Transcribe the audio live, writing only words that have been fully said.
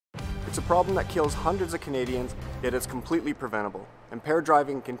It's a problem that kills hundreds of Canadians, yet it's completely preventable. Impaired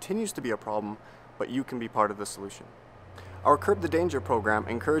driving continues to be a problem, but you can be part of the solution. Our Curb the Danger program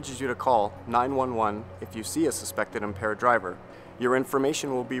encourages you to call 911 if you see a suspected impaired driver. Your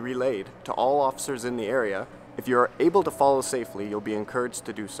information will be relayed to all officers in the area. If you are able to follow safely, you'll be encouraged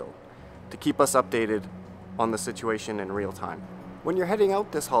to do so, to keep us updated on the situation in real time. When you're heading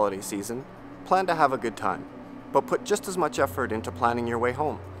out this holiday season, plan to have a good time, but put just as much effort into planning your way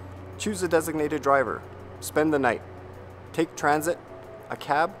home. Choose a designated driver, spend the night, take transit, a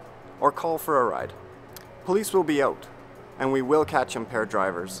cab, or call for a ride. Police will be out, and we will catch impaired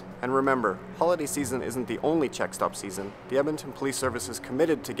drivers. And remember, holiday season isn't the only check stop season. The Edmonton Police Service is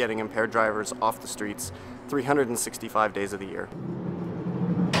committed to getting impaired drivers off the streets 365 days of the year.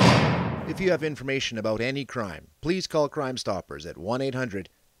 If you have information about any crime, please call Crime Stoppers at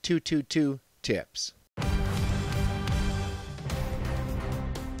 1-800-222-TIPS.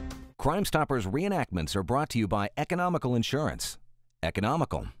 Crime Stoppers reenactments are brought to you by Economical Insurance.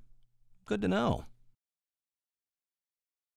 Economical. Good to know.